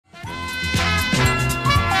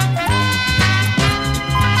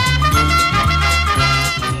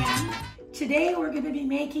to be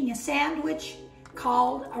making a sandwich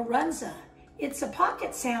called a Runza. It's a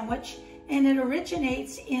pocket sandwich, and it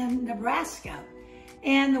originates in Nebraska.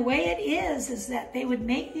 And the way it is that they would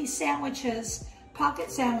make these sandwiches,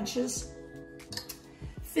 pocket sandwiches,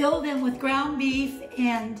 fill them with ground beef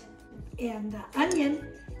and onion,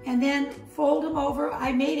 and then fold them over.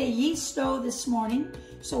 I made a yeast dough this morning,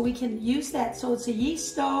 so we can use that. So it's a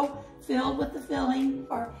yeast dough filled with the filling.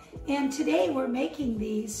 And today we're making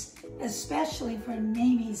these especially for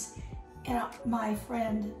Mamie's and my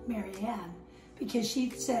friend Marianne, because she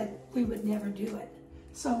said we would never do it.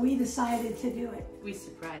 So we decided to do it. We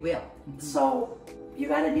surprised Will. So you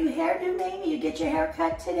got a new hairdo, Mamie? You get your hair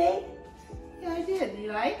cut today? Yeah, I did.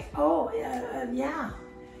 You like? Oh, yeah.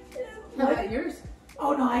 How about yours?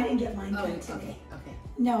 Oh, no, I didn't get mine cut today. Okay.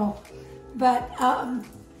 No, but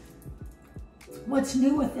what's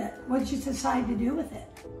new with it? What did you decide to do with it?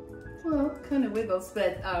 Well, kind of wiggles,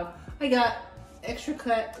 but I got extra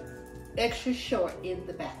cut, extra short in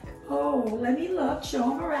the back. Oh, let me look. Show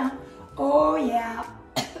them around. Oh, yeah.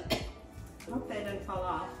 I hope that doesn't fall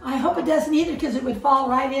off. I hope it doesn't either, because it would fall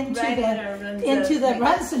right into the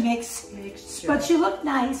Runza mix. But you look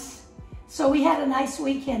nice. So we had a nice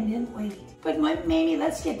weekend, didn't we? But Mamie,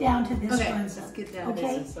 let's get down to this Runza. Let's get down to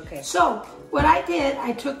business. Okay. So what I did,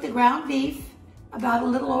 I took the ground beef, about a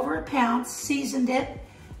little over a pound, seasoned it,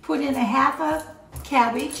 put in a half a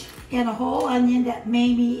cabbage and a whole onion that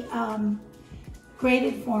Mamie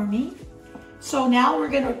grated for me. So now we're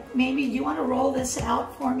gonna, Mamie, do you want to roll this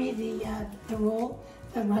out for me? The dough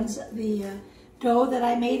that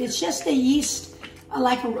I made. It's just a yeast,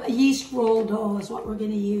 like a yeast roll dough is what we're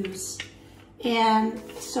gonna use. And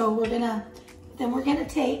so we're gonna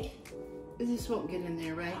take. This won't get in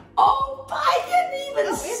there, right? Oh, I didn't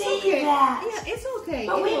even see that. Yeah, it's okay.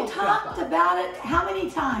 But we talked about it how many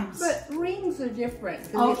times? But rings are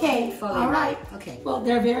different. Okay, all right. Okay. Well,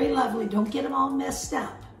 they're very lovely. Don't get them all messed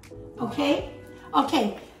up. Okay?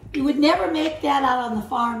 Okay. You would never make that out on the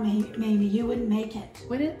farm, Mamie. You wouldn't make it.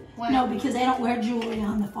 Would it? Why? No, because they don't wear jewelry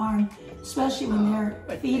on the farm, especially when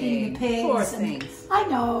they're feeding the pigs. Poor things. I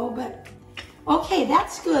know, but okay,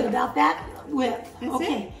 that's good about that width.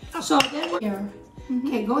 Okay. So then we're here.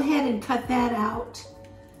 Okay, go ahead and cut that out,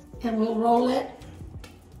 and we'll roll it.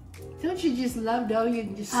 Don't you just love dough? You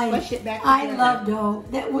can just squish it back together. I love dough.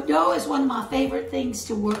 Dough is one of my favorite things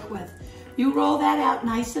to work with. You roll that out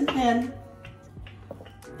nice and thin.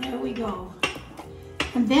 There we go.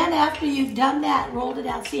 And then after you've done that, rolled it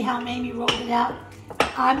out, see how Mamie rolled it out?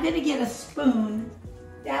 I'm gonna get a spoon.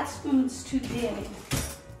 That spoon's too big.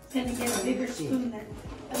 I'm gonna get a bigger spoon.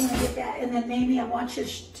 I'm gonna get that. And then Mamie, I want you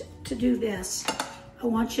to do this. I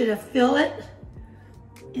want you to fill it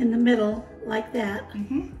in the middle like that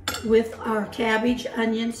with our cabbage,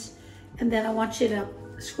 onions, and then I want you to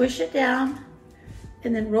squish it down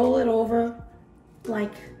and then roll it over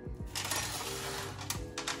like,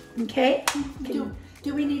 okay?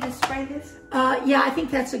 Do we need to spray this? Yeah, I think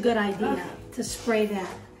that's a good idea to spray that.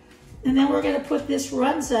 And then we're gonna put this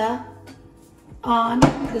Runza on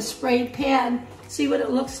the sprayed pan. See what it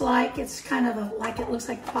looks like? It's kind of it looks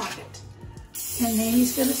like a pocket. And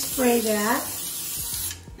Mamie's gonna spray that.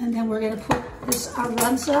 And then we're gonna put this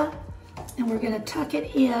Runza and we're gonna tuck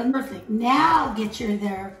it in. Perfect. Now get your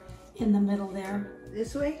there in the middle there.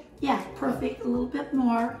 This way? Yeah, perfect. A little bit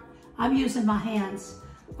more. I'm using my hands.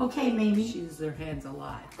 Okay, Mamie. She uses her hands a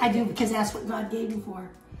lot. I do, because that's what God gave me for.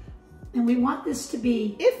 And we want this to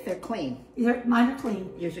be... If they're clean. Mine are clean.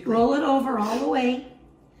 Yours are clean. Roll it over all the way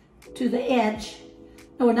to the edge.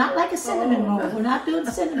 No, we're not like a cinnamon roll. We're not doing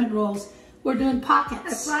cinnamon rolls. We're doing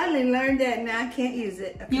pockets. I finally learned that, now I can't use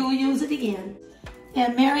it. Okay. You will use it again.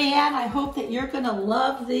 And Marianne, I hope that you're going to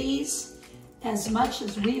love these as much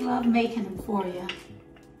as we love making them for you.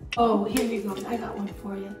 Oh, here you go. I got one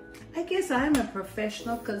for you. I guess I'm a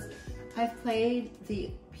professional because I've played the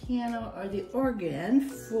piano or the organ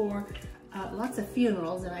for lots of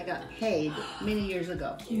funerals, and I got paid many years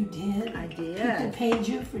ago. You did? I did. People paid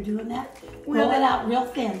you for doing that? Well, roll it out real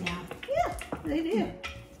thin now. Yeah, they did.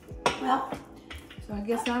 Well, so I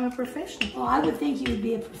guess I'm a professional. Well, I would think you would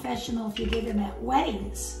be a professional if you did them at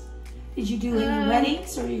weddings. Did you do any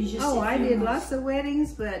weddings, or you just? Oh, I did lots of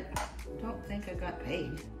weddings, but don't think I got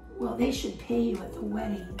paid. Well, they should pay you at the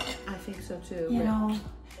wedding. I think so too. You know.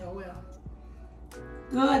 Oh well.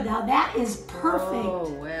 Good. Now that is perfect.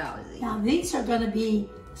 Oh well. Now these are going to be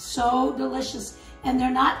so delicious, and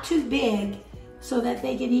they're not too big, so that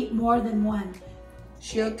they can eat more than one.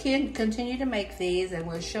 She'll continue to make these, and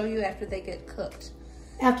we'll show you after they get cooked.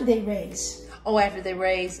 After they raise. Oh, after they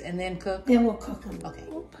raise and then cook? Then we'll cook them. Okay.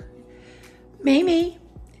 Mamie,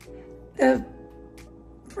 the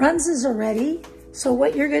Runzas are ready. So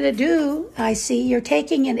what you're gonna do, I see, you're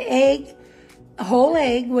taking an egg, a whole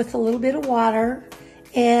egg with a little bit of water,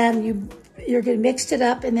 and you're gonna mix it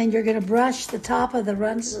up, and then you're gonna brush the top of the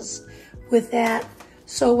Runzas with that.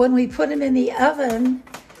 So when we put them in the oven,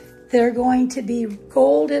 they're going to be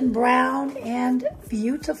golden brown and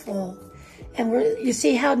beautiful. And you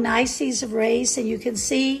see how nice these have raised, and you can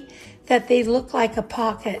see that they look like a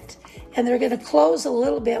pocket. And they're gonna close a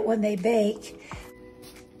little bit when they bake.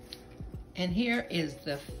 And here is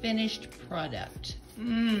the finished product.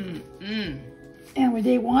 And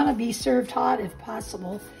they wanna be served hot if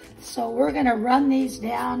possible. So we're gonna run these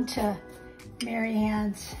down to Mary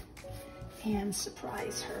Ann's and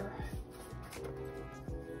surprise her.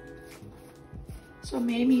 So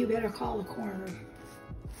maybe you better call the coroner.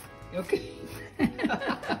 Okay.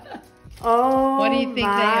 Oh, what do you think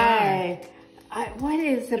my. What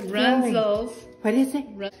is it? Runzas. What is it?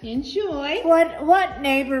 Enjoy. What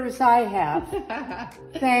neighbors I have.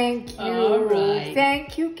 Thank you. All right.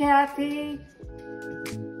 Thank you, Kathy.